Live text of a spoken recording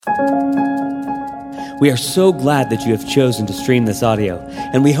We are so glad that you have chosen to stream this audio,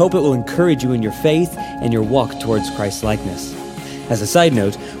 and we hope it will encourage you in your faith and your walk towards Christ-likeness. As a side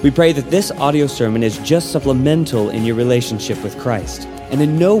note, we pray that this audio sermon is just supplemental in your relationship with Christ, and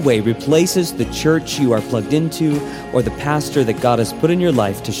in no way replaces the church you are plugged into or the pastor that God has put in your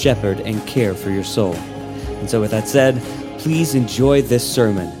life to shepherd and care for your soul. And so with that said, please enjoy this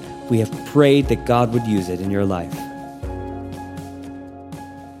sermon. We have prayed that God would use it in your life.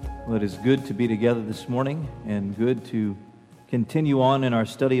 Well, it is good to be together this morning and good to continue on in our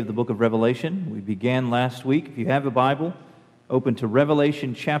study of the book of Revelation. We began last week. If you have a Bible, open to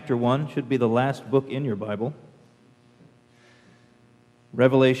Revelation chapter 1. Should be the last book in your Bible.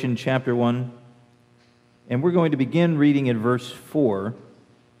 Revelation chapter 1. And we're going to begin reading in verse 4.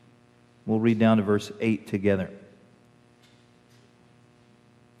 We'll read down to verse 8 together.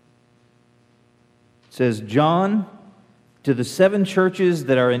 It says, John, to the 7 churches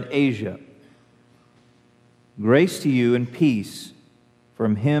that are in Asia, grace to you and peace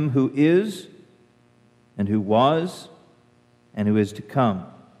from him who is, and who was, and who is to come,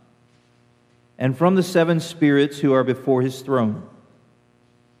 and from the 7 spirits who are before his throne,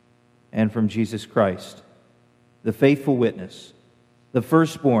 and from Jesus Christ, the faithful witness, the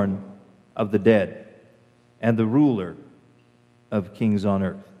firstborn of the dead, and the ruler of kings on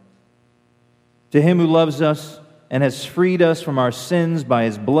earth. To him who loves us and has freed us from our sins by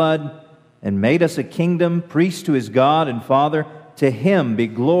his blood, and made us a kingdom, priests to his God and Father, to him be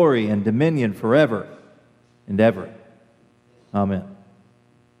glory and dominion forever and ever. Amen.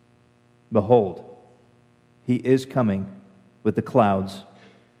 Behold, he is coming with the clouds,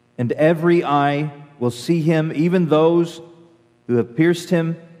 and every eye will see him, even those who have pierced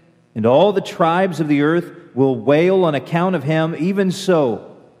him, and all the tribes of the earth will wail on account of him. Even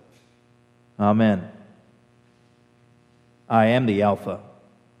so, Amen. I am the Alpha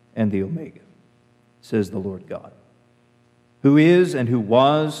and the Omega, says the Lord God, who is and who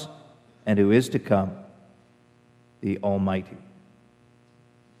was and who is to come, the Almighty.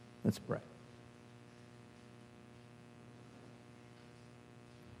 Let's pray.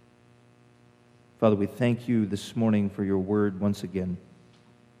 Father, we thank you this morning for your word once again.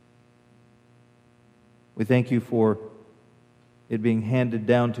 We thank you for it being handed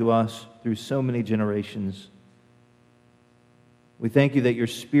down to us through so many generations. We thank you that your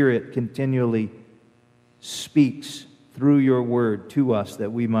Spirit continually speaks through your word to us,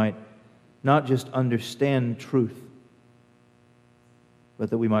 that we might not just understand truth,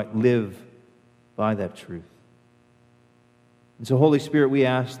 but that we might live by that truth. And so, Holy Spirit, we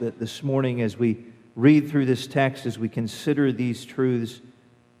ask that this morning as we read through this text, as we consider these truths,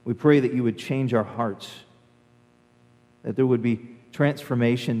 we pray that you would change our hearts, that there would be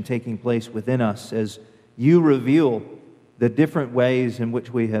transformation taking place within us as you reveal the different ways in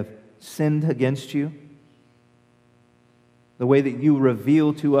which we have sinned against you, the way that you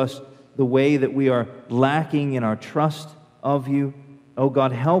reveal to us the way that we are lacking in our trust of you. Oh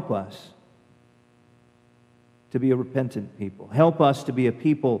God, help us to be a repentant people. Help us to be a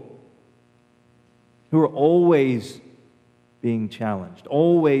people who are always being challenged,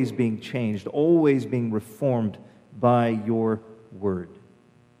 always being changed, always being reformed by your word.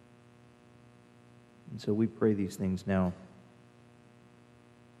 And so we pray these things now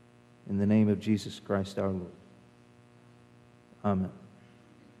in the name of Jesus Christ our Lord. Amen.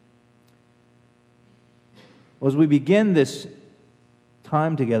 Well, as we begin this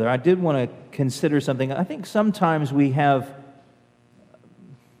time together, I did want to consider something. I think sometimes we have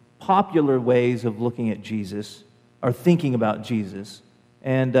popular ways of looking at Jesus or thinking about Jesus.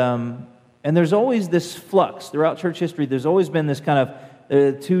 And there's always this flux throughout church history. There's always been this kind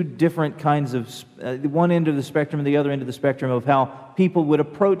of two different kinds of, one end of the spectrum and the other end of the spectrum of how people would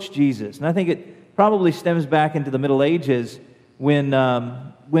approach Jesus. And I think it probably stems back into the Middle Ages when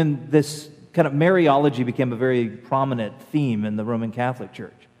this kind of Mariology became a very prominent theme in the Roman Catholic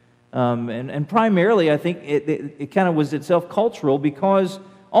Church. And primarily, I think it kind of was itself cultural, because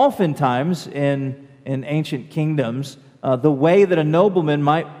oftentimes in ancient kingdoms, the way that a nobleman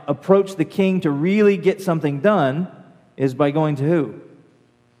might approach the king to really get something done is by going to who?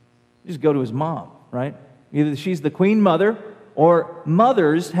 Just go to his mom, right? Either she's the queen mother, or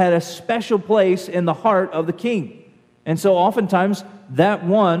mothers had a special place in the heart of the king. And so oftentimes that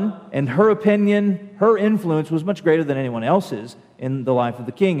one, and her opinion, her influence was much greater than anyone else's in the life of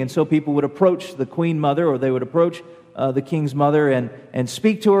the king. And so people would approach the queen mother, or they would approach the king's mother and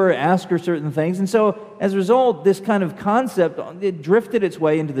speak to her, ask her certain things. And so as a result, this kind of concept, it drifted its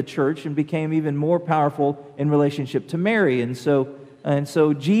way into the church and became even more powerful in relationship to Mary. And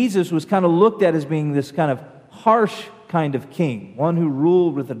so Jesus was kind of looked at as being this kind of harsh kind of king, one who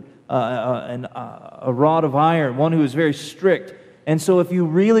ruled with a rod of iron, one who was very strict. And so if you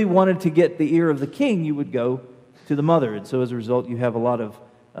really wanted to get the ear of the king, you would go to the mother. And so as a result, you have a lot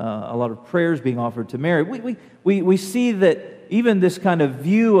of prayers being offered to Mary. We see that even this kind of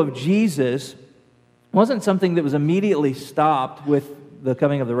view of Jesus wasn't something that was immediately stopped with the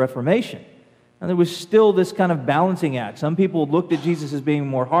coming of the Reformation. And there was still this kind of balancing act. Some people looked at Jesus as being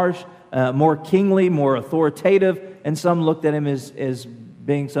more harsh, more kingly, more authoritative, and some looked at him as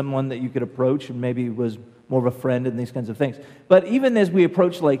being someone that you could approach and maybe was more of a friend and these kinds of things. But even as we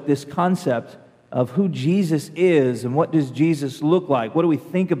approach like this concept of who Jesus is and what does Jesus look like, what do we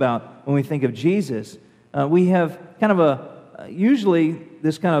think about when we think of Jesus, we have kind of usually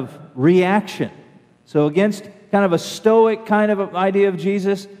this kind of reaction. So against kind of a stoic kind of idea of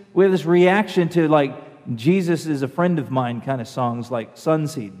Jesus, we have this reaction to like Jesus is a friend of mine kind of songs like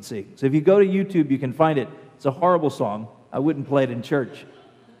Sunseed sings. So if you go to YouTube, you can find it. It's a horrible song. I wouldn't play it in church.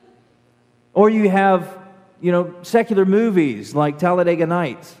 Or you have, secular movies like Talladega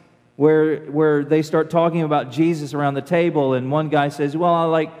Nights, where they start talking about Jesus around the table, and one guy says, well, I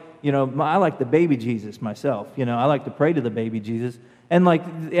like the baby Jesus myself. I like to pray to the baby Jesus. And like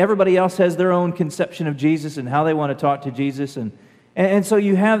everybody else has their own conception of Jesus and how they want to talk to Jesus. And so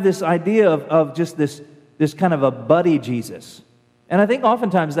you have this idea of just this kind of a buddy Jesus. And I think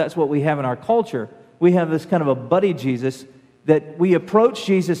oftentimes that's what we have in our culture. We have this kind of a buddy Jesus that we approach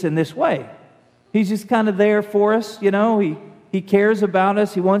Jesus in this way. He's just kind of there for us, He cares about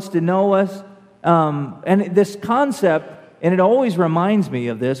us. He wants to know us. And this concept, and it always reminds me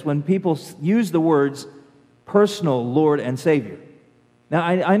of this when people use the words personal Lord and Savior. Now,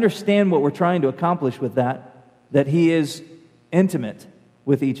 I understand what we're trying to accomplish with that He is intimate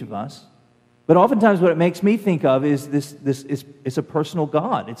with each of us. But oftentimes what it makes me think of is it's a personal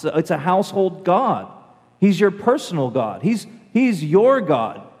God. It's a household God. He's your personal God. He's your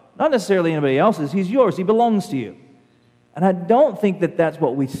God. Not necessarily anybody else's. He's yours. He belongs to you. And I don't think that that's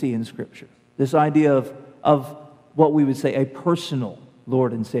what we see in Scripture. This idea of what we would say a personal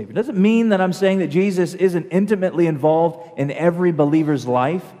Lord and Savior. It doesn't mean that I'm saying that Jesus isn't intimately involved in every believer's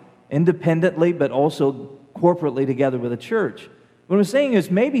life, independently, but also corporately together with a church. What I'm saying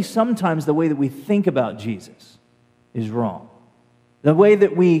is maybe sometimes the way that we think about Jesus is wrong. The way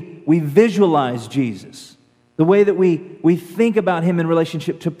that we visualize Jesus, the way that we think about Him in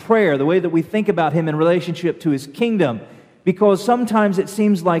relationship to prayer, the way that we think about Him in relationship to His kingdom, because sometimes it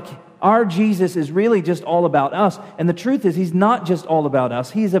seems like our Jesus is really just all about us. And the truth is, He's not just all about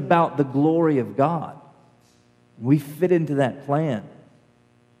us. He's about the glory of God. We fit into that plan.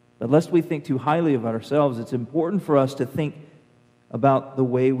 But lest we think too highly of ourselves, it's important for us to think about the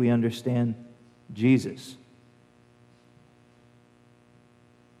way we understand Jesus.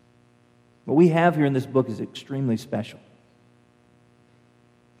 What we have here in this book is extremely special.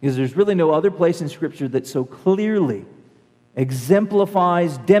 Because there's really no other place in Scripture that so clearly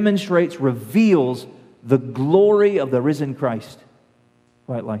exemplifies, demonstrates, reveals the glory of the risen Christ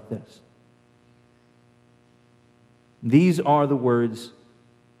quite like this. These are the words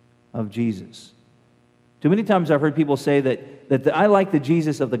of Jesus. Too many times I've heard people say that I like the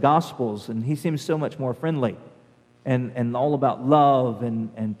Jesus of the Gospels, and He seems so much more friendly and all about love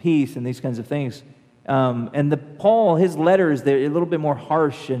and peace and these kinds of things. And Paul, his letters, they're a little bit more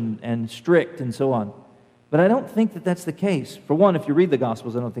harsh and strict and so on. But I don't think that that's the case. For one, if you read the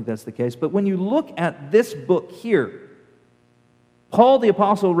Gospels, I don't think that's the case. But when you look at this book here, Paul the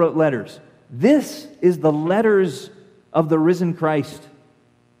Apostle wrote letters. This is the letters of the risen Christ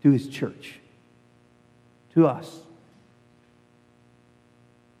to His church, to us.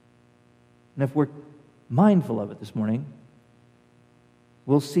 And if we're mindful of it this morning,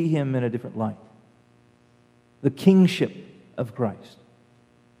 we'll see Him in a different light. The kingship of Christ,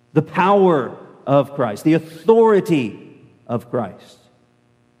 the power of Christ, the authority of Christ.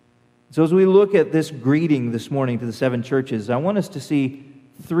 So as we look at this greeting this morning to the 7 churches, I want us to see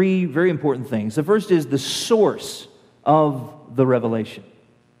 3 very important things. The first is the source of the revelation.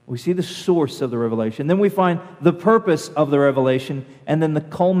 We see the source of the revelation. Then we find the purpose of the revelation, and then the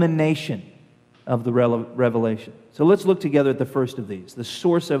culmination of the revelation. So let's look together at the first of these, the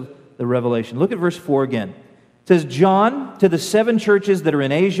source of the revelation. Look at verse 4 again. It says, John, to the 7 churches that are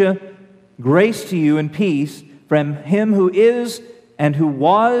in Asia, grace to you and peace from Him who is and who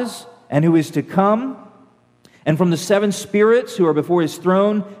was and who is to come, and from the 7 spirits who are before His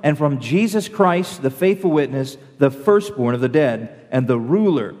throne, and from Jesus Christ, the faithful witness, the firstborn of the dead, and the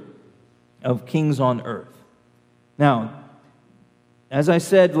ruler of kings on earth. Now, as I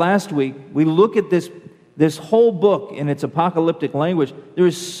said last week, we look at this whole book in its apocalyptic language. There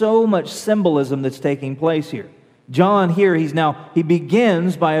is so much symbolism that's taking place here. John here, he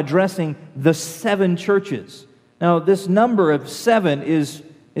begins by addressing the 7 churches. Now, this number of 7 is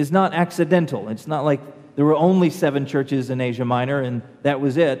not accidental. It's not like there were only 7 churches in Asia Minor and that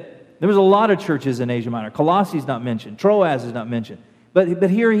was it. There was a lot of churches in Asia Minor. Colossae is not mentioned. Troas is not mentioned. But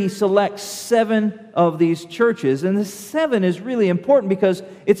here he selects 7 of these churches, and the 7 is really important because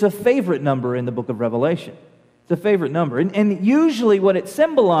it's a favorite number in the book of Revelation. It's a favorite number. And usually what it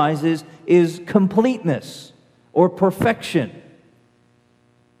symbolizes is completeness or perfection.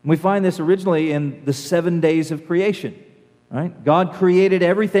 We find this originally in the 7 days of creation. Right? God created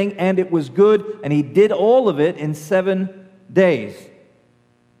everything, and it was good, and He did all of it in 7 days.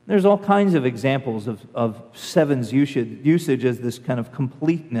 There's all kinds of examples of 7's usage as this kind of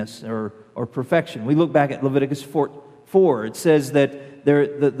completeness or perfection. We look back at Leviticus 4. It says that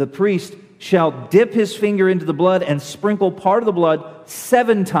the priest shall dip his finger into the blood and sprinkle part of the blood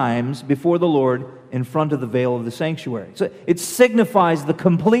 7 times before the Lord in front of the veil of the sanctuary. So it signifies the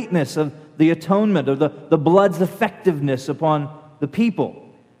completeness of the atonement, or the blood's effectiveness upon the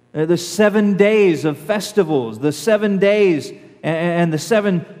people. The 7 days of festivals, the 7 days and the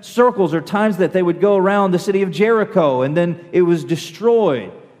 7 circles are times that they would go around the city of Jericho and then it was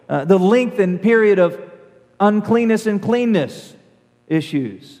destroyed. The length and period of uncleanness and cleanness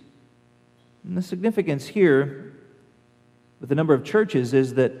issues. And the significance here with the number of churches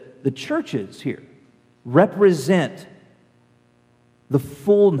is that the churches here represent the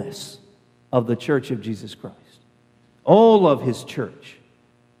fullness of the church of Jesus Christ. All of His church.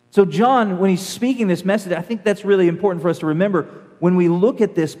 So John, when he's speaking this message, I think that's really important for us to remember. When we look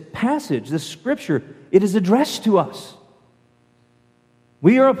at this passage, this scripture, it is addressed to us.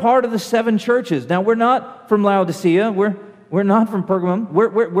 We are a part of the 7 churches. Now, we're not from Laodicea. We're not from Pergamum.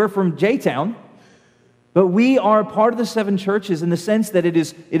 We're from J-Town. But we are a part of the 7 churches in the sense that it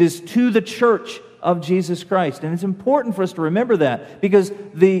is to the church of Jesus Christ. And it's important for us to remember that, because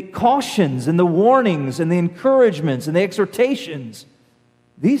the cautions and the warnings and the encouragements and the exhortations,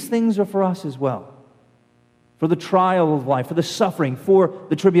 these things are for us as well. For the trial of life, for the suffering, for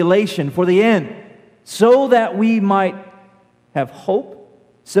the tribulation, for the end. So that we might have hope,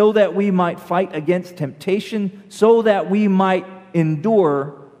 so that we might fight against temptation, so that we might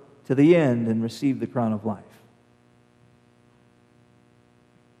endure to the end and receive the crown of life.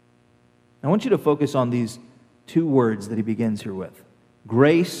 I want you to focus on these 2 words that he begins here with.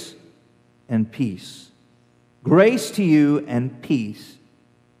 Grace and peace. Grace to you and peace.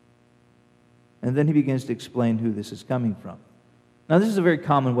 And then he begins to explain who this is coming from. Now, this is a very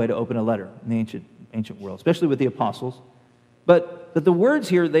common way to open a letter in the ancient world, especially with the apostles. But the words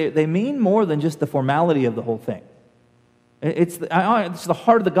here, they mean more than just the formality of the whole thing. It's the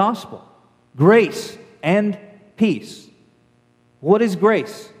heart of the gospel. Grace and peace. What is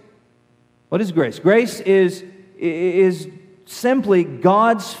grace? What is grace? Grace is simply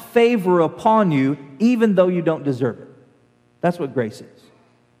God's favor upon you, even though you don't deserve it. That's what grace is.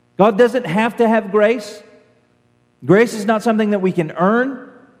 God doesn't have to have grace. Grace is not something that we can earn.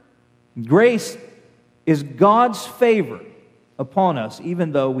 Grace is God's favor upon us,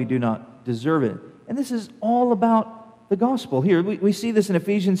 even though we do not deserve it. And this is all about the gospel. Here, we see this in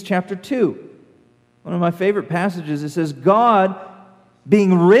Ephesians chapter 2. One of my favorite passages, it says, God,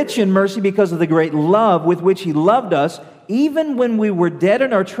 being rich in mercy because of the great love with which He loved us, even when we were dead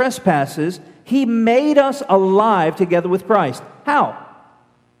in our trespasses, He made us alive together with Christ. How?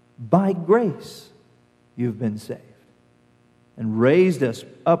 By grace you've been saved, and raised us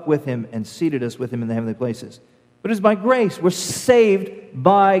up with Him and seated us with Him in the heavenly places. But it's by grace. We're saved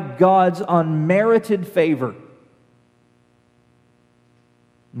by God's unmerited favor.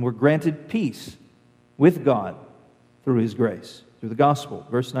 And we're granted peace with God through His grace, through the gospel.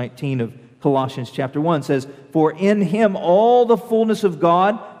 Verse 19 of Colossians chapter 1 says, For in Him all the fullness of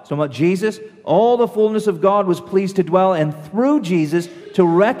God, so about Jesus, all the fullness of God was pleased to dwell, and through Jesus to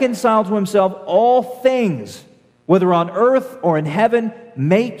reconcile to Himself all things, whether on earth or in heaven,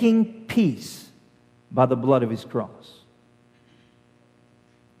 making peace by the blood of His cross.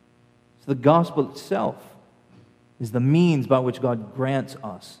 So the gospel itself is the means by which God grants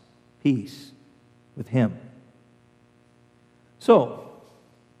us peace with Him. So,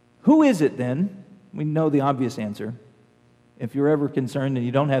 who is it then? We know the obvious answer. If you're ever concerned and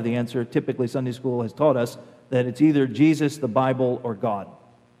you don't have the answer, typically Sunday school has taught us that it's either Jesus, the Bible, or God.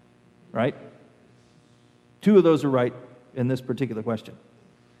 Right? 2 of those are right in this particular question.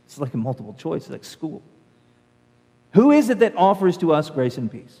 It's like a multiple choice, like school. Who is it that offers to us grace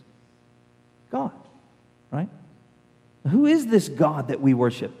and peace? God. Right? Who is this God that we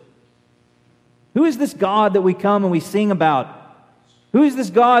worship? Who is this God that we come and we sing about? Who is this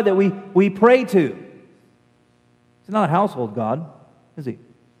God that we pray to? He's not a household God, is he?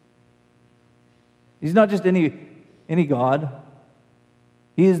 He's not just any God.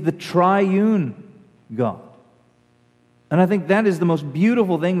 He is the triune God. And I think that is the most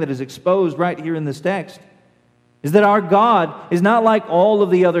beautiful thing that is exposed right here in this text, is that our God is not like all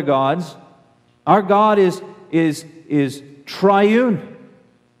of the other gods. Our God is triune.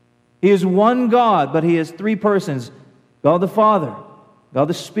 He is one God, but He is three persons: God the Father, God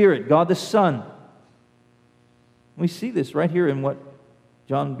the Spirit, God the Son. We see this right here in what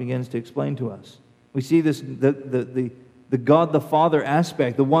John begins to explain to us. We see this, the God the Father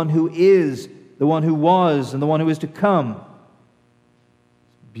aspect, the one who is, the one who was, and the one who is to come,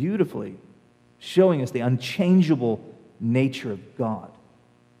 beautifully showing us the unchangeable nature of God.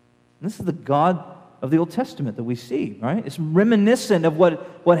 And this is the God of the Old Testament that we see, right? It's reminiscent of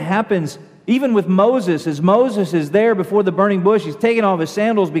what happens even with Moses. As Moses is there before the burning bush, he's taking off his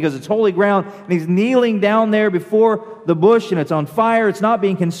sandals because it's holy ground, and he's kneeling down there before the bush, and it's on fire, it's not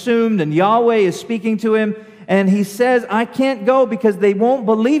being consumed, and Yahweh is speaking to him, and he says, I can't go because they won't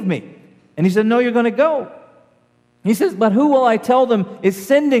believe me. And he said, no, you're going to go. He says, but who will I tell them is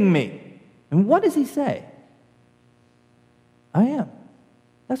sending me? And what does he say? I am.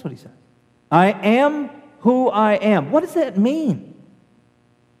 That's what he says. I am who I am. What does that mean?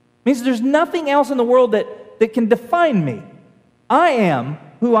 It means there's nothing else in the world that can define me. I am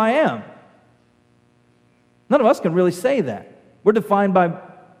who I am. None of us can really say that. We're defined by a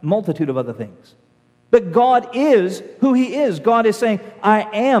multitude of other things. But God is who He is. God is saying, I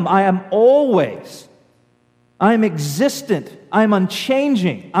am always. I am existent. I am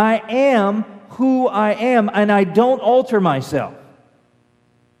unchanging. I am who I am, and I don't alter myself.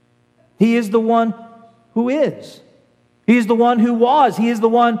 He is the one who is. He is the one who was. He is the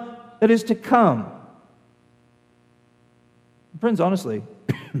one that is to come. Friends, honestly,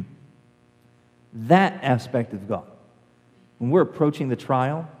 that aspect of God, when we're approaching the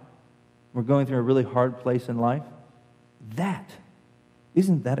trial, we're going through a really hard place in life,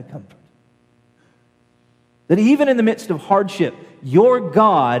 isn't that a comfort? That even in the midst of hardship, your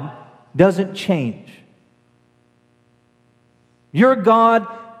God doesn't change. Your God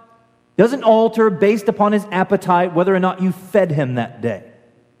doesn't alter based upon His appetite, whether or not you fed Him that day.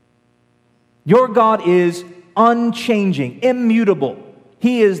 Your God is unchanging, immutable.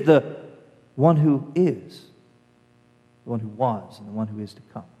 He is the one who is, the one who was, and the one who is to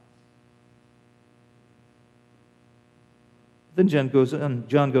come. Then John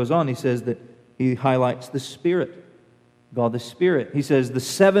goes on, he says that he highlights the Spirit, God the Spirit. He says the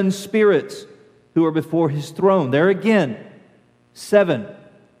 7 spirits who are before His throne. There again, 7.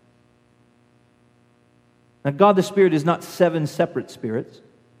 Now, God the Spirit is not 7 separate spirits.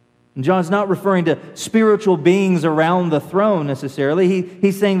 And John's not referring to spiritual beings around the throne necessarily.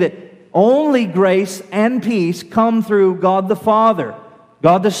 He's saying that only grace and peace come through God the Father,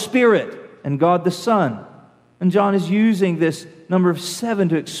 God the Spirit, and God the Son. And John is using this number of 7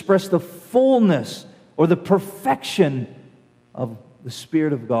 to express the fullness or the perfection of the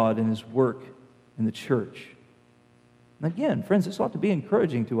Spirit of God in His work in the church. And again, friends, this ought to be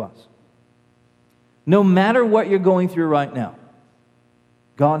encouraging to us. No matter what you're going through right now,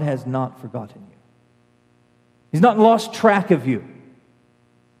 God has not forgotten you. He's not lost track of you.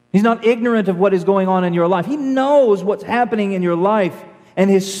 He's not ignorant of what is going on in your life. He knows what's happening in your life, and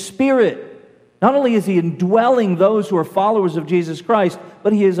His Spirit, not only is He indwelling those who are followers of Jesus Christ,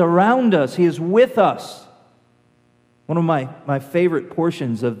 but He is around us. He is with us. One of my favorite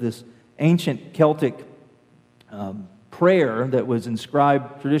portions of this ancient Celtic prayer that was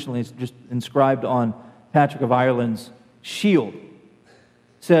inscribed, traditionally it's just inscribed on Patrick of Ireland's shield,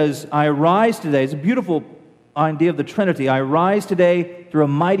 says, I arise today. It's a beautiful idea of the Trinity. I arise today through a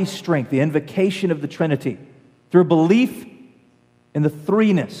mighty strength, the invocation of the Trinity, through belief in the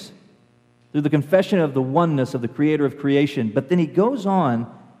threeness, through the confession of the oneness of the Creator of creation. But then he goes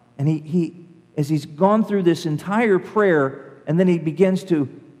on, and he as he's gone through this entire prayer, and then he begins to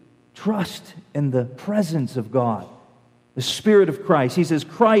trust in the presence of God, the Spirit of Christ. He says,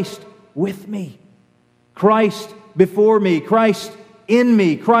 Christ with me, Christ before me, Christ in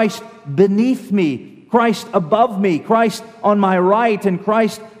me, Christ beneath me, Christ above me, Christ on my right and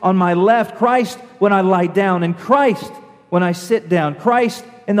Christ on my left, Christ when I lie down and Christ when I sit down, Christ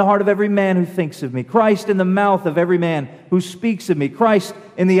in the heart of every man who thinks of me, Christ in the mouth of every man who speaks of me, Christ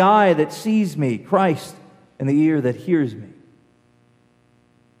in the eye that sees me, Christ in the ear that hears me.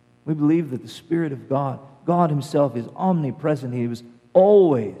 We believe that the Spirit of God, God Himself, is omnipresent. He was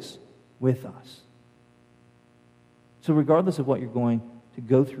always with us. So regardless of what you're going to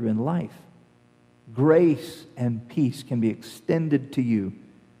go through in life, grace and peace can be extended to you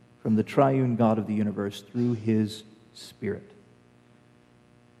from the triune God of the universe through His Spirit.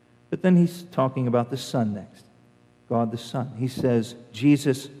 But then he's talking about the Son next. God the Son. He says,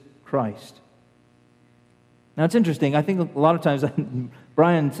 Jesus Christ. Now it's interesting. I think a lot of times,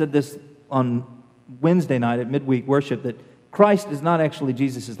 Brian said this on Wednesday night at midweek worship, that Christ is not actually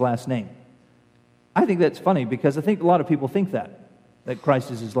Jesus' last name. I think that's funny because I think a lot of people think that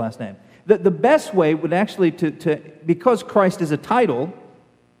Christ is his last name. The best way would actually because Christ is a title,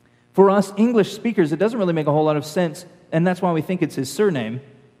 for us English speakers, it doesn't really make a whole lot of sense, and that's why we think it's his surname,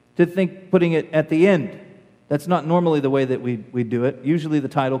 to think putting it at the end. That's not normally the way that we do it. Usually the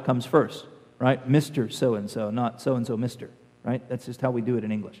title comes first, right? Mr. So-and-so, not so-and-so Mr., right? That's just how we do it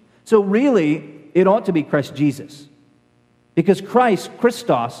in English. So really, it ought to be Christ Jesus. Because Christ,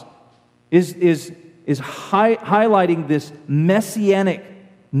 Christos, is highlighting this messianic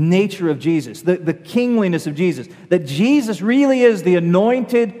nature of Jesus, the kingliness of Jesus, that Jesus really is the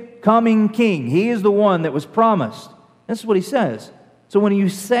anointed coming king. He is the one that was promised. That's what he says. So when you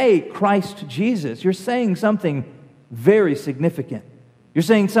say Christ Jesus, you're saying something very significant. You're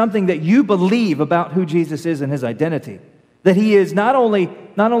saying something that you believe about who Jesus is and his identity. That he is not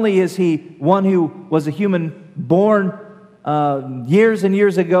only is he one who was a human born years and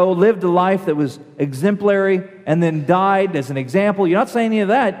years ago, lived a life that was exemplary, and then died as an example. You're not saying any of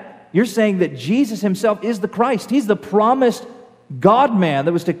that. You're saying that Jesus himself is the Christ. He's the promised God-man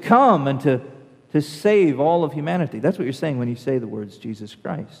that was to come and to save all of humanity. That's what you're saying when you say the words Jesus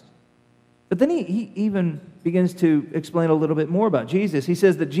Christ. But then he even begins to explain a little bit more about Jesus. He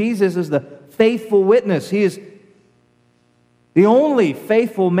says that Jesus is the faithful witness. He is the only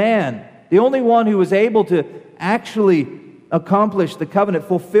faithful man, the only one who was able to actually accomplish the covenant,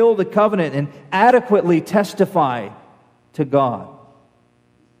 fulfill the covenant, and adequately testify to God.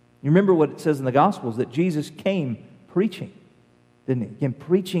 You remember what it says in the Gospels, that Jesus came preaching, didn't he? He came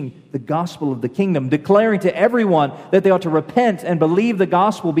preaching the gospel of the kingdom, declaring to everyone that they ought to repent and believe the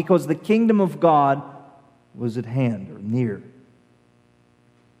gospel because the kingdom of God was at hand or near.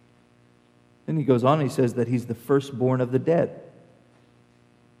 Then he goes on and he says that he's the firstborn of the dead.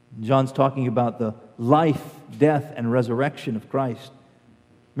 John's talking about the life, death, and resurrection of Christ.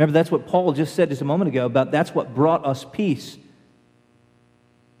 Remember, that's what Paul just said just a moment ago about that's what brought us peace.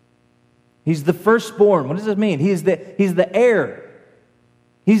 He's the firstborn. What does this mean? He's the heir.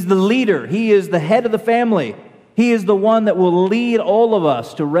 He's the leader. He is the head of the family. He is the one that will lead all of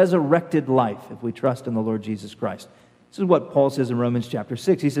us to resurrected life if we trust in the Lord Jesus Christ. This is what Paul says in Romans chapter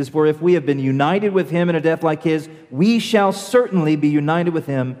 6. He says, "For if we have been united with him in a death like his, we shall certainly be united with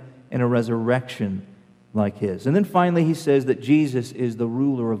him in a resurrection like his." And then finally he says that Jesus is the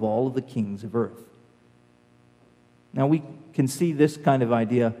ruler of all of the kings of earth. Now we can see this kind of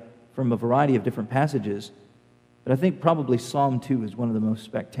idea from a variety of different passages, but I think probably Psalm 2 is one of the most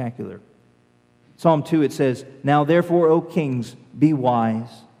spectacular. Psalm 2, it says, "Now therefore, O kings, be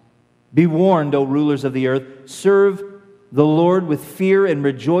wise. Be warned, O rulers of the earth. Serve the Lord with fear and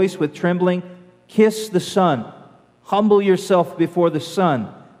rejoice with trembling. Kiss the Son. Humble yourself before the Son,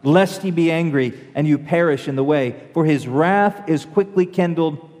 lest he be angry and you perish in the way. For his wrath is quickly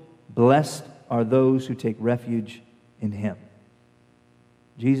kindled. Blessed are those who take refuge in him."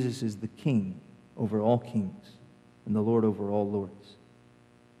 Jesus is the King over all kings and the Lord over all lords.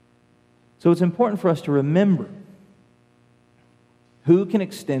 So it's important for us to remember who can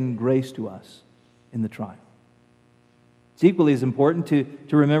extend grace to us in the trial. It's equally as important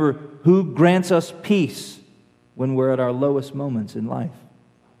to remember who grants us peace when we're at our lowest moments in life.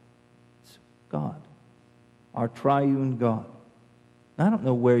 It's God, our triune God. I don't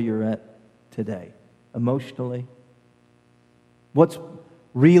know where you're at today, emotionally. What's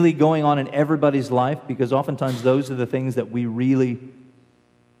really going on in everybody's life, because oftentimes those are the things that we really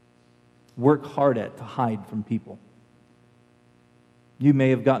work hard at to hide from people. You may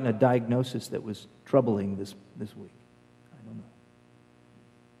have gotten a diagnosis that was troubling this week. I don't know.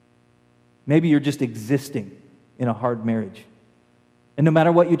 Maybe you're just existing in a hard marriage. And no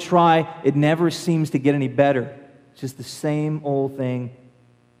matter what you try, it never seems to get any better. It's just the same old thing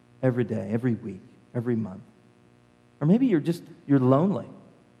every day, every week, every month. Or maybe you're lonely.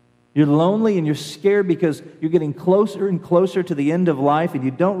 You're lonely and you're scared because you're getting closer and closer to the end of life and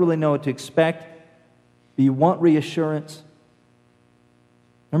you don't really know what to expect, but you want reassurance.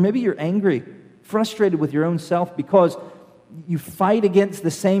 Or maybe you're angry, frustrated with your own self because you fight against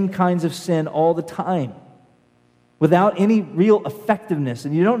the same kinds of sin all the time without any real effectiveness,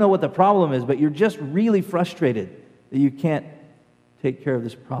 and you don't know what the problem is, but you're just really frustrated that you can't take care of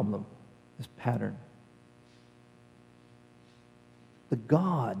this problem, this pattern. The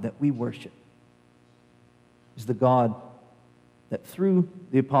God that we worship is the God that through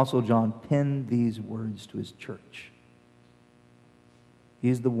the Apostle John penned these words to his church. He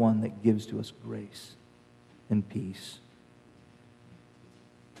is the one that gives to us grace and peace.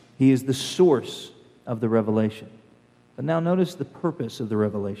 He is the source of the revelation. But now notice the purpose of the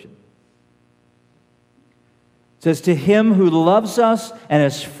revelation. It says, to him who loves us and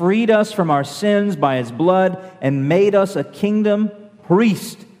has freed us from our sins by his blood and made us a kingdom,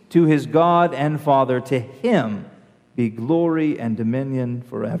 priest to his God and Father, to him be glory and dominion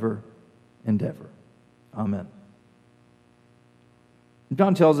forever and ever. Amen.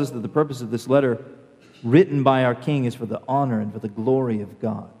 John tells us that the purpose of this letter written by our King is for the honor and for the glory of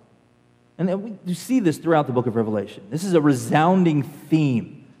God. And you see this throughout the book of Revelation. This is a resounding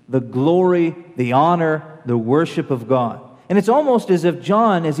theme. The glory, the honor, the worship of God. And it's almost as if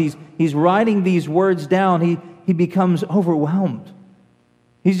John, as he's writing these words down, he becomes overwhelmed.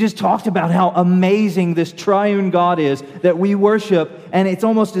 He's just talked about how amazing this triune God is that we worship, and it's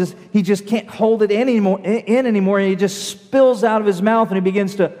almost as he just can't hold it in anymore, and he just spills out of his mouth, and he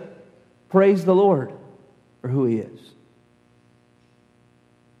begins to praise the Lord for who he is.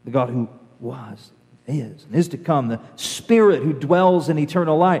 The God who was, is, and is to come, the Spirit who dwells in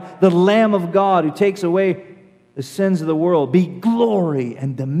eternal light, the Lamb of God who takes away the sins of the world, be glory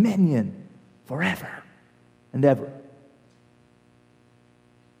and dominion forever and ever.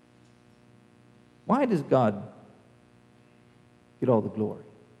 Why does God get all the glory?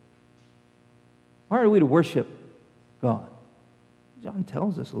 Why are we to worship God? John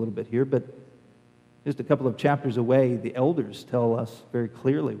tells us a little bit here, but just a couple of chapters away, the elders tell us very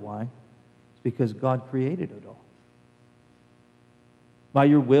clearly why. It's because God created it all. By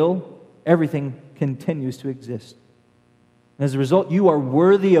your will, everything continues to exist. And as a result, you are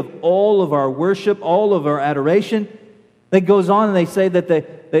worthy of all of our worship, all of our adoration. It goes on and they say that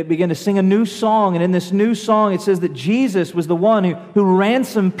they begin to sing a new song. And in this new song, it says that Jesus was the one who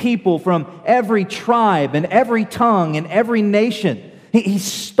ransomed people from every tribe and every tongue and every nation. He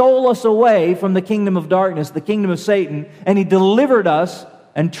stole us away from the kingdom of darkness, the kingdom of Satan, and He delivered us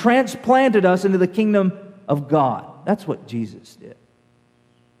and transplanted us into the kingdom of God. That's what Jesus did.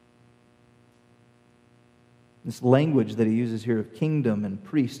 This language that He uses here of kingdom and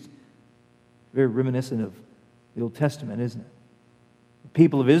priest, very reminiscent of the Old Testament, isn't it? The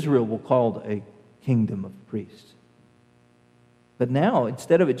people of Israel were called a kingdom of priests. But now,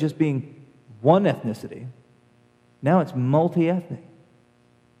 instead of it just being one ethnicity, now it's multi-ethnic.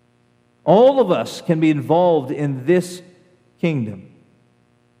 All of us can be involved in this kingdom.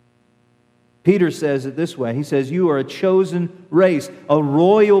 Peter says it this way. He says, you are a chosen race, a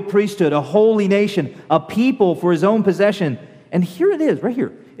royal priesthood, a holy nation, a people for His own possession. And here it is, right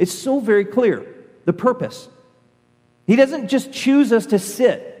here. It's so very clear, the purpose. He doesn't just choose us to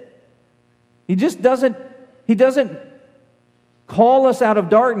sit. He doesn't call us out of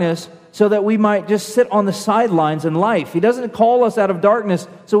darkness so that we might just sit on the sidelines in life. He doesn't call us out of darkness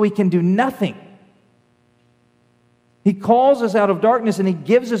so we can do nothing. He calls us out of darkness and He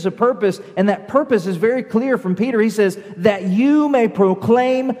gives us a purpose, and that purpose is very clear from Peter. He says, that you may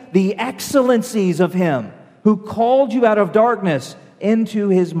proclaim the excellencies of Him who called you out of darkness into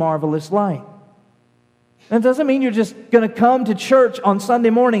His marvelous light. That doesn't mean you're just going to come to church on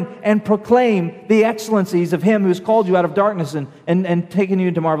Sunday morning and proclaim the excellencies of Him who's called you out of darkness and taken you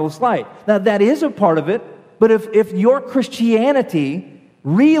into marvelous light. Now, that is a part of it, but if your Christianity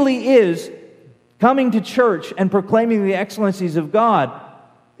really is coming to church and proclaiming the excellencies of God,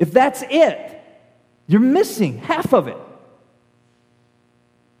 if that's it, you're missing half of it.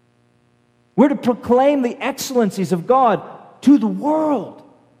 We're to proclaim the excellencies of God to the world,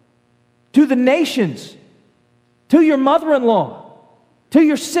 to the nations, to your mother-in-law, to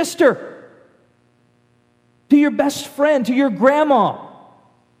your sister, to your best friend, to your grandma,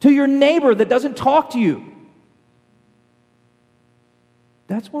 to your neighbor that doesn't talk to you.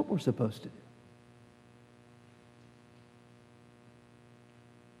 That's what we're supposed to do.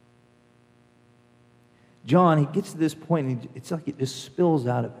 John, he gets to this point, and it's like it just spills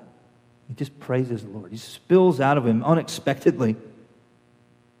out of him. He just praises the Lord. He spills out of him unexpectedly.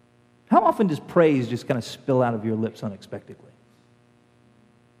 How often does praise just kind of spill out of your lips unexpectedly?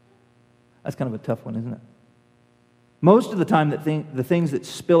 That's kind of a tough one, isn't it? Most of the time, the things that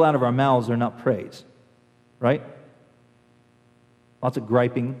spill out of our mouths are not praise, right? Lots of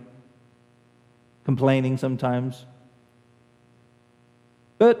griping, complaining sometimes.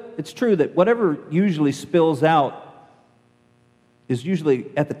 But it's true that whatever usually spills out is usually,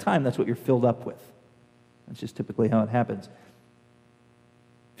 at the time, that's what you're filled up with. That's just typically how it happens.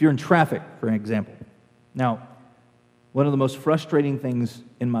 If you're in traffic, for example. Now, one of the most frustrating things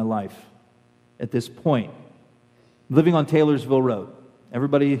in my life at this point, living on Taylorsville Road.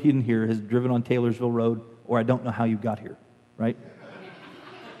 Everybody in here has driven on Taylorsville Road, or I don't know how you got here, right?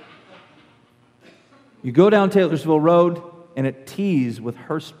 You go down Taylorsville Road, and it tees with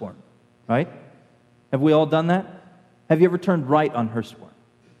Hurstbourne, right? Have we all done that? Have you ever turned right on Hurstbourne?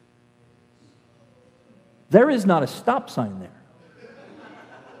 There is not a stop sign there.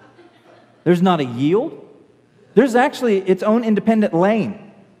 There's not a yield. There's actually its own independent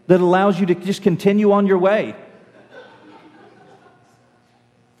lane that allows you to just continue on your way.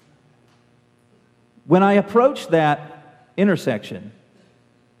 When I approach that intersection,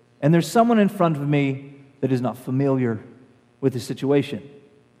 and there's someone in front of me that is not familiar with the situation,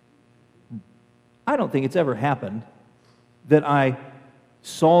 I don't think it's ever happened that I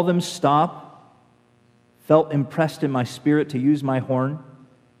saw them stop, felt impressed in my spirit to use my horn,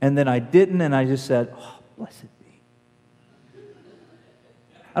 and then I didn't, and I just said, "Oh, blessed be."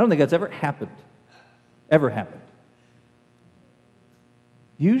 I don't think that's ever happened. Ever happened.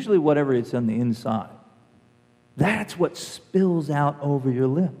 Usually whatever is on the inside, that's what spills out over your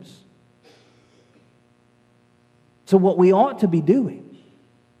lips. So what we ought to be doing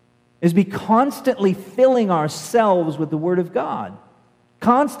is be constantly filling ourselves with the Word of God.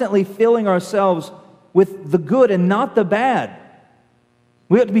 Constantly filling ourselves with the good and not the bad.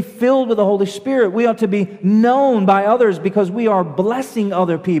 We ought to be filled with the Holy Spirit. We ought to be known by others because we are blessing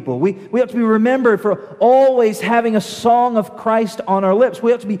other people. We ought to be remembered for always having a song of Christ on our lips.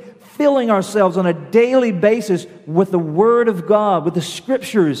 We ought to be filling ourselves on a daily basis with the Word of God, with the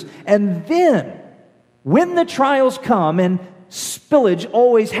Scriptures. And then, when the trials come, and spillage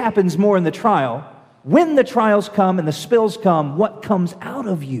always happens more in the trial, when the trials come and the spills come, what comes out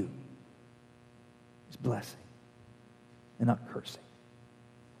of you is blessing and not cursing.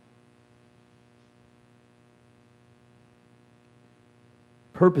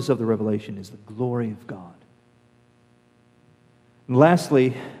 Purpose of the revelation is the glory of God. And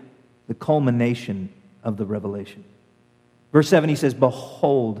lastly, the culmination of the revelation. Verse 7, he says,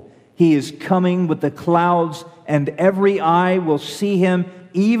 "Behold, he is coming with the clouds, and every eye will see him,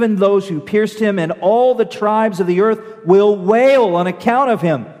 even those who pierced him, and all the tribes of the earth will wail on account of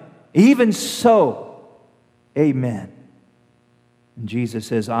him. Even so, amen." And Jesus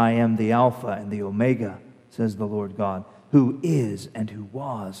says, "I am the Alpha and the Omega, says the Lord God, who is and who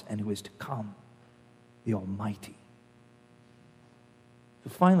was and who is to come, the Almighty." So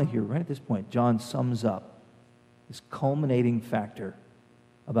finally here, right at this point, John sums up this culminating factor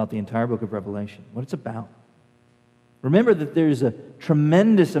about the entire book of Revelation, what it's about. Remember that there's a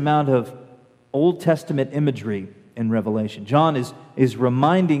tremendous amount of Old Testament imagery in Revelation. John is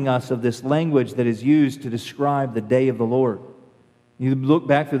reminding us of this language that is used to describe the day of the Lord. You look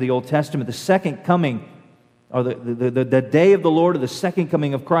back through the Old Testament, the second coming, or the day of the Lord, or the second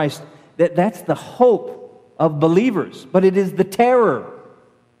coming of Christ, that's the hope of believers, but it is the terror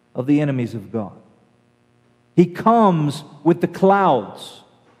of the enemies of God. He comes with the clouds,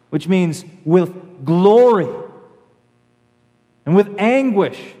 which means with glory, and with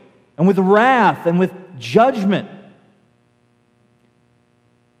anguish, and with wrath, and with judgment.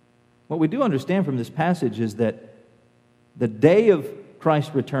 What we do understand from this passage is that the day of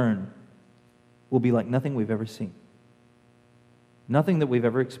Christ's return will be like nothing we've ever seen. Nothing that we've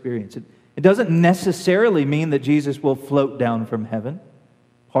ever experienced. It doesn't necessarily mean that Jesus will float down from heaven,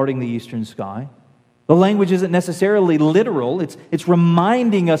 parting the eastern sky. The language isn't necessarily literal. It's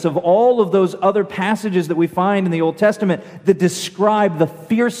reminding us of all of those other passages that we find in the Old Testament that describe the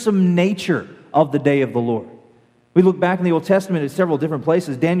fearsome nature of the day of the Lord. We look back in the Old Testament at several different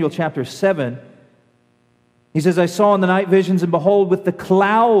places. Daniel chapter 7, he says, "I saw in the night visions, and behold, with the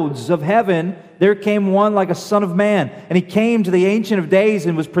clouds of heaven, there came one like a son of man. And he came to the Ancient of Days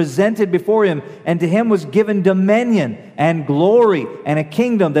and was presented before him. And to him was given dominion and glory and a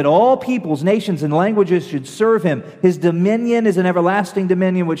kingdom that all peoples, nations, and languages should serve him. His dominion is an everlasting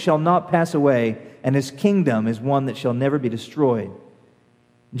dominion which shall not pass away. And his kingdom is one that shall never be destroyed."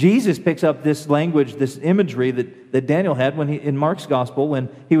 Jesus picks up this language, this imagery that Daniel had in Mark's gospel when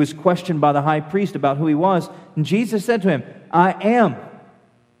he was questioned by the high priest about who he was. And Jesus said to him, "I am,"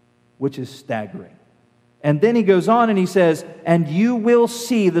 which is staggering. And then he goes on and he says, "And you will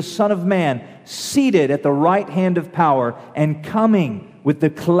see the Son of Man seated at the right hand of power and coming with the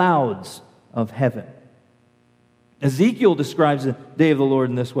clouds of heaven." Ezekiel describes the day of the Lord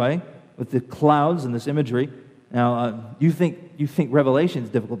in this way, with the clouds and this imagery. Now, you think Revelation is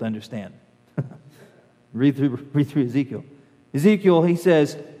difficult to understand. read through Ezekiel. Ezekiel, he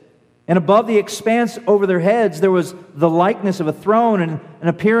says, "And above the expanse over their heads there was the likeness of a throne, and an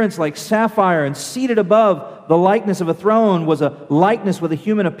appearance like sapphire, and seated above the likeness of a throne was a likeness with a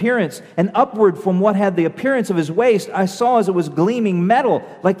human appearance, and upward from what had the appearance of his waist, I saw as it was gleaming metal,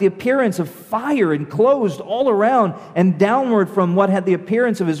 like the appearance of fire, enclosed all around, and downward from what had the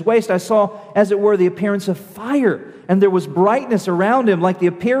appearance of his waist, I saw as it were the appearance of fire. And there was brightness around him, like the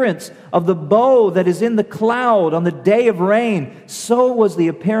appearance of the bow that is in the cloud on the day of rain. So was the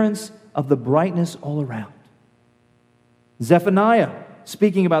appearance of the brightness all around. Zephaniah,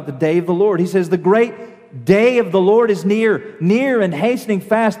 speaking about the day of the Lord, he says, the great day of the Lord is near, near and hastening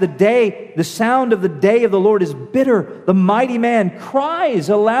fast. The sound of the day of the Lord is bitter. The mighty man cries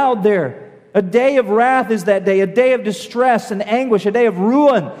aloud there. A day of wrath is that day, a day of distress and anguish, a day of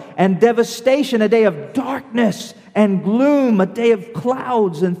ruin and devastation, a day of darkness and gloom, a day of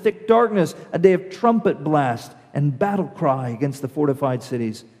clouds and thick darkness, a day of trumpet blast and battle cry against the fortified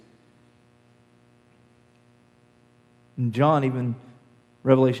cities. And John, even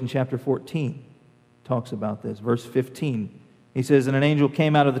Revelation chapter 14, talks about this. Verse 15, he says, and an angel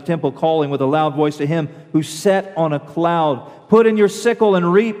came out of the temple calling with a loud voice to him who sat on a cloud, put in your sickle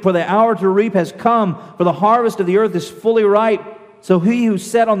and reap, for the hour to reap has come, for the harvest of the earth is fully ripe. So he who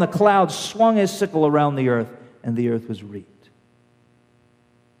sat on the cloud swung his sickle around the earth, and the earth was reaped.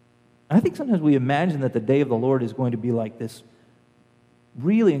 I think sometimes we imagine that the day of the Lord is going to be like this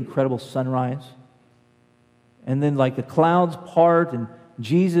really incredible sunrise, and then like the clouds part, and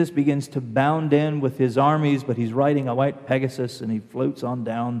Jesus begins to bound in with his armies, but he's riding a white Pegasus and he floats on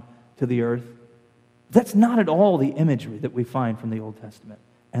down to the earth. That's not at all the imagery that we find from the Old Testament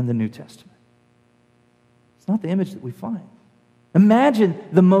and the New Testament. It's not the image that we find. Imagine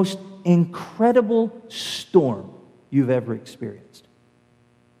the most incredible storm you've ever experienced.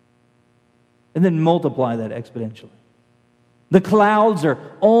 And then multiply that exponentially. The clouds are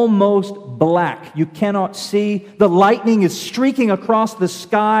almost black. You cannot see. The lightning is streaking across the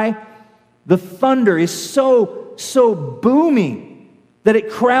sky. The thunder is so booming that it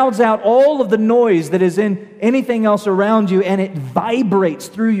crowds out all of the noise that is in anything else around you, and it vibrates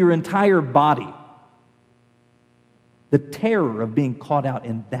through your entire body. The terror of being caught out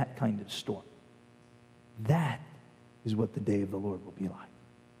in that kind of storm. That is what the day of the Lord will be like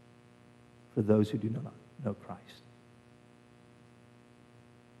for those who do not know Christ.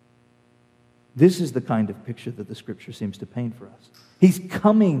 This is the kind of picture that the Scripture seems to paint for us. He's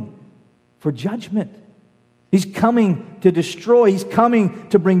coming for judgment. He's coming to destroy. He's coming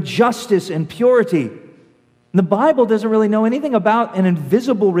to bring justice and purity. And the Bible doesn't really know anything about an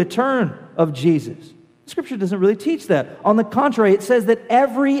invisible return of Jesus. Scripture doesn't really teach that. On the contrary, it says that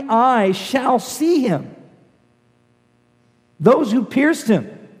every eye shall see him. Those who pierced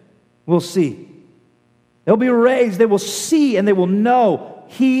him will see. They'll be raised. They will see and they will know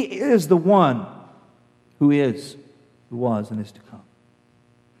he is the one who is, who was, and is to come.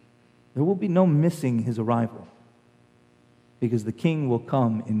 There will be no missing his arrival, because the King will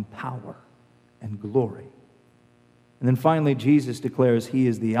come in power and glory. And then finally, Jesus declares he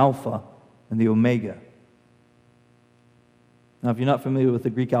is the Alpha and the Omega. Now, if you're not familiar with the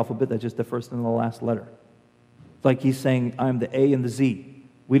Greek alphabet, that's just the first and the last letter. It's like he's saying, I'm the A and the Z.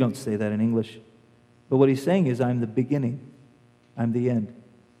 We don't say that in English. But what he's saying is, I'm the beginning. I'm the end.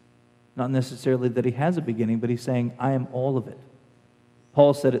 Not necessarily that he has a beginning, but he's saying, I am all of it.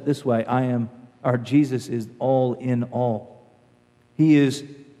 Paul said it this way, Jesus is all in all. He is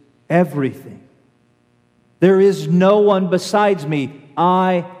everything. There is no one besides me.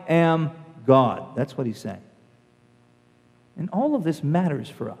 I am God. That's what he's saying. And all of this matters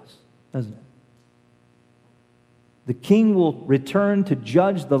for us, doesn't it? The King will return to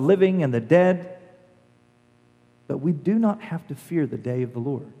judge the living and the dead, but we do not have to fear the day of the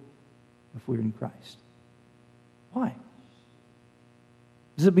Lord if we're in Christ. Why?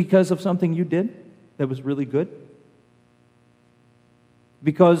 Is it because of something you did that was really good?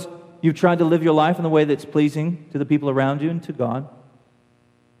 Because you've tried to live your life in a way that's pleasing to the people around you and to God?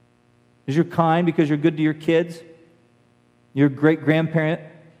 Because you're kind, because you're good to your kids? You're a great grandparent?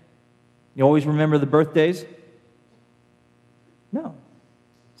 You always remember the birthdays? No.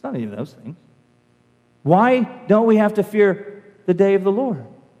 It's not any of those things. Why don't we have to fear the day of the Lord?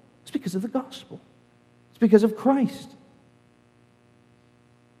 It's because of the gospel. It's because of Christ.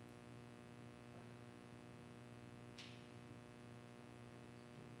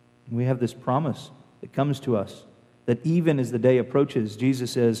 We have this promise that comes to us that even as the day approaches,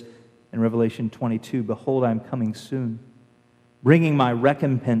 Jesus says in Revelation 22, behold, I am coming soon, bringing my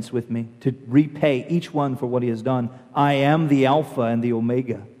recompense with me to repay each one for what he has done. I am the Alpha and the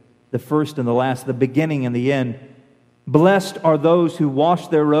Omega, the first and the last, the beginning and the end. Blessed are those who wash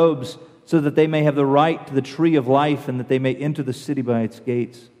their robes so that they may have the right to the tree of life and that they may enter the city by its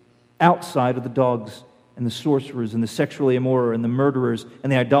gates. Outside are the dogs, and the sorcerers and the sexually immoral and the murderers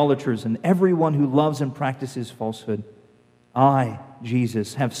and the idolaters and everyone who loves and practices falsehood. I,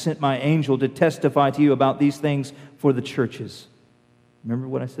 Jesus, have sent my angel to testify to you about these things for the churches. Remember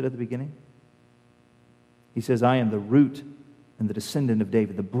what I said at the beginning? He says, I am the root and the descendant of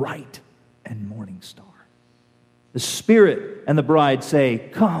David, the bright and morning star. The Spirit and the bride say,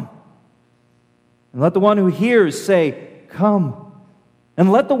 come. And let the one who hears say, come.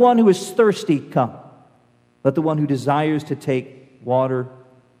 And let the one who is thirsty come. Let the one who desires to take water,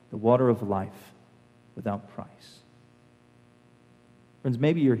 the water of life, without price. Friends,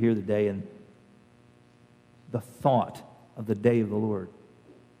 maybe you're here today and the thought of the day of the Lord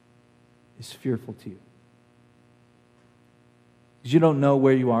is fearful to you. Because you don't know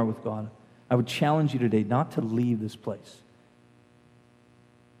where you are with God. I would challenge you today not to leave this place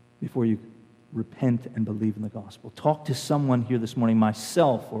before you repent and believe in the gospel. Talk to someone here this morning,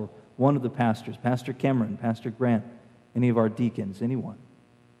 myself or one of the pastors, Pastor Cameron, Pastor Grant, any of our deacons, anyone.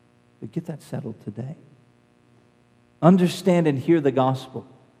 But get that settled today. Understand and hear the gospel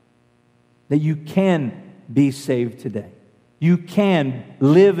that you can be saved today. You can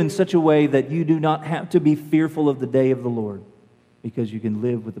live in such a way that you do not have to be fearful of the day of the Lord, because you can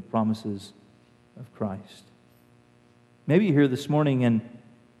live with the promises of Christ. Maybe you're here this morning and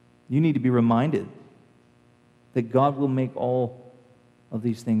you need to be reminded that God will make all of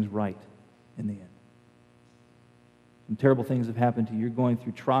these things right in the end. Some terrible things have happened to you. You're going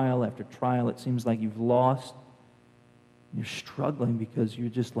through trial after trial. It seems like you've lost. You're struggling because you're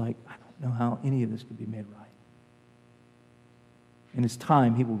just like, I don't know how any of this could be made right. In His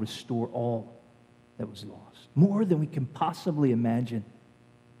time, He will restore all that was lost, more than we can possibly imagine.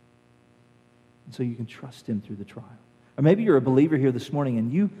 And so you can trust Him through the trial. Or maybe you're a believer here this morning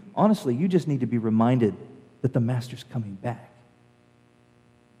and you just need to be reminded that the Master's coming back.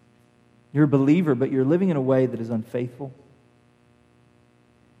 You're a believer, but you're living in a way that is unfaithful.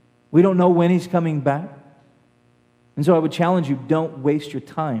 We don't know when He's coming back. And so I would challenge you, don't waste your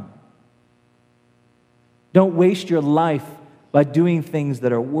time. Don't waste your life by doing things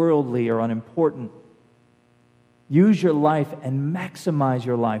that are worldly or unimportant. Use your life and maximize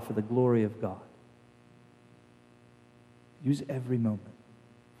your life for the glory of God. Use every moment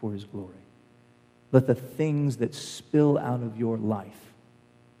for His glory. Let the things that spill out of your life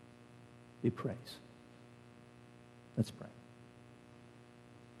be praise. Let's pray.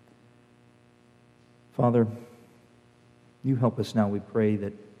 Father, You help us now, we pray,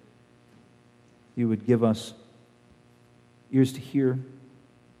 that You would give us ears to hear,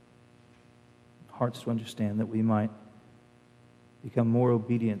 hearts to understand, that we might become more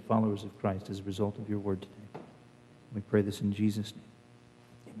obedient followers of Christ as a result of Your word today. We pray this in Jesus' name.